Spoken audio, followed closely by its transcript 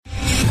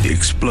The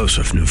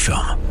explosive new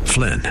film,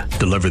 Flynn,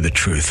 Deliver the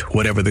Truth,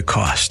 Whatever the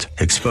Cost,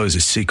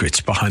 exposes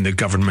secrets behind the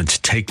government's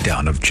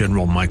takedown of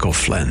General Michael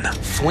Flynn.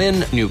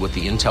 Flynn knew what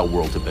the intel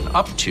world had been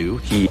up to.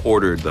 He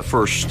ordered the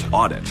first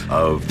audit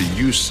of the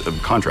use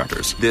of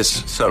contractors.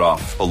 This set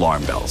off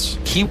alarm bells.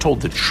 He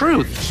told the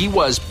truth. He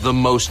was the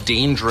most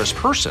dangerous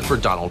person for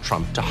Donald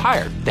Trump to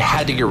hire. They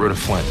had to get rid of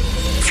Flynn.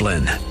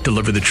 Flynn,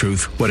 Deliver the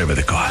Truth, Whatever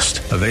the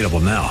Cost. Available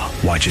now.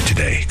 Watch it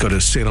today. Go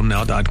to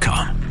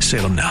salemnow.com.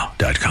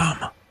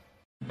 salemnow.com.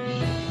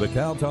 The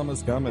Cal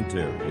Thomas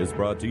Commentary is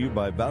brought to you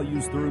by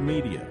Values Through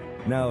Media.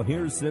 Now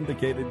here's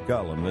syndicated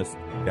columnist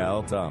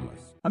Cal Thomas.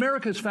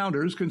 America's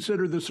founders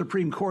considered the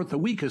Supreme Court the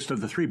weakest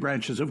of the three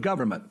branches of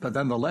government, but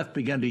then the left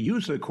began to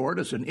use the court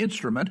as an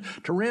instrument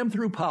to ram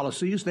through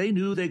policies they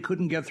knew they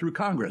couldn't get through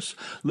Congress.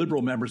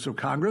 Liberal members of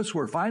Congress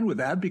were fine with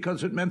that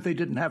because it meant they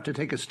didn't have to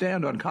take a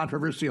stand on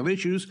controversial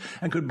issues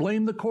and could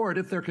blame the court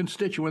if their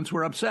constituents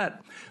were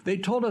upset. They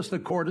told us the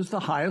court is the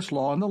highest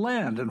law in the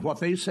land, and what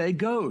they say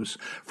goes.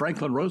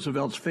 Franklin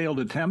Roosevelt's failed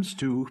attempts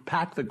to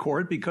pack the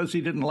court because he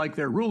didn't like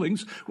their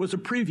rulings was a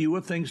preview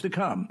of things to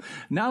come.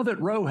 Now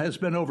that Roe has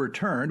been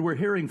overturned, we're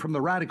hearing from the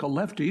radical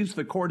lefties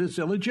the court is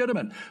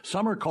illegitimate.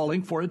 Some are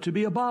calling for it to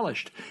be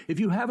abolished. If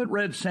you haven't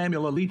read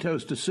Samuel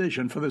Alito's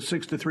decision for the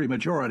 6-3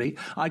 majority,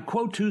 I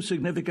quote two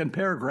significant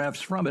paragraphs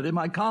from it in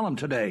my column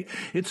today.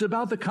 It's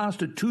about the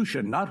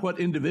Constitution, not what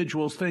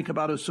individuals think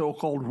about a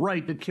so-called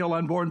right to kill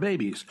unborn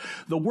babies.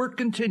 The work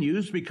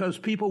continues because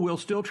people will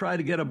still try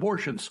to get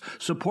abortions.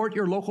 Support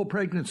your local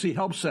pregnancy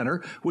help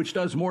center, which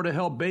does more to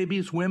help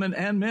babies, women,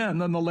 and men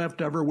than the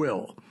left ever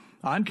will.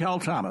 I'm Cal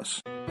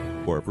Thomas.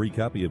 For a free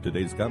copy of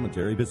today's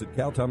commentary, visit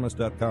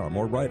calthomas.com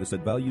or write us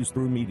at Values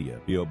Through Media,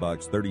 P.O.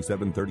 Box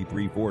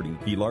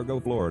 373340, Key Largo,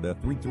 Florida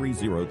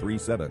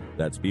 33037.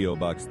 That's P.O.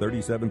 Box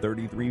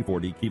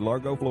 373340, Key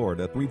Largo,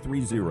 Florida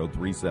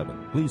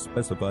 33037. Please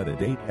specify the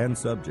date and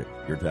subject.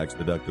 Your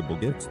tax-deductible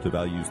gifts to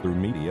Values Through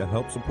Media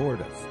help support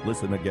us.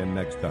 Listen again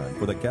next time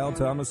for the Cal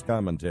Thomas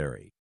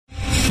Commentary.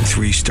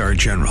 Three-star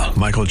General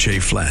Michael J.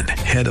 Flynn,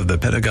 head of the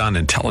Pentagon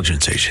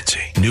Intelligence Agency,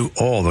 knew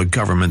all the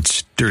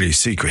government's dirty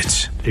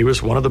secrets. He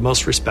was one of the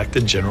most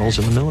respected generals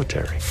in the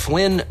military.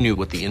 Flynn knew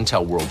what the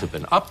intel world had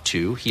been up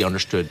to. He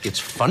understood its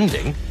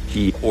funding.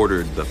 He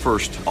ordered the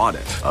first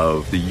audit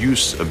of the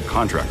use of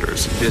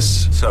contractors.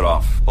 This set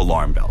off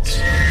alarm bells.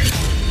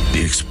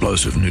 The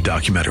explosive new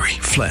documentary,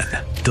 Flynn,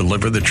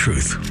 Deliver the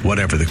Truth,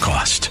 Whatever the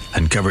Cost,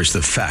 uncovers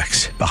the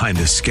facts behind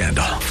this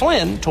scandal.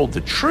 Flynn told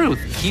the truth.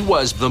 He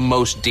was the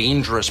most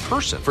dangerous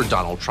person for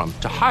Donald Trump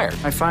to hire.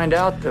 I find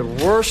out the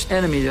worst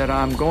enemy that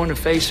I'm going to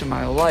face in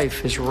my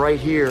life is right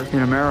here in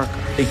America.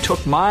 They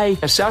took my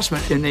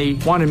assessment and they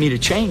wanted me to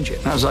change it.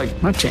 And I was like,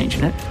 I'm not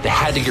changing it. They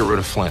had to get rid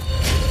of Flynn.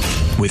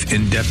 With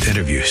in-depth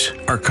interviews,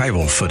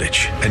 archival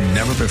footage, and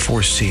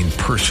never-before-seen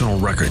personal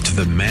records of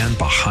the man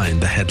behind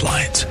the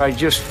headlines. I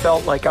just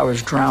felt like I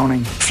was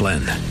drowning.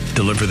 Flynn,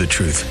 Deliver the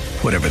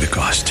Truth, Whatever the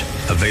Cost.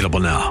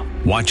 Available now.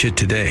 Watch it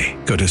today.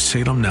 Go to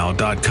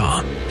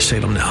salemnow.com.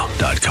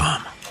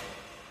 salemnow.com.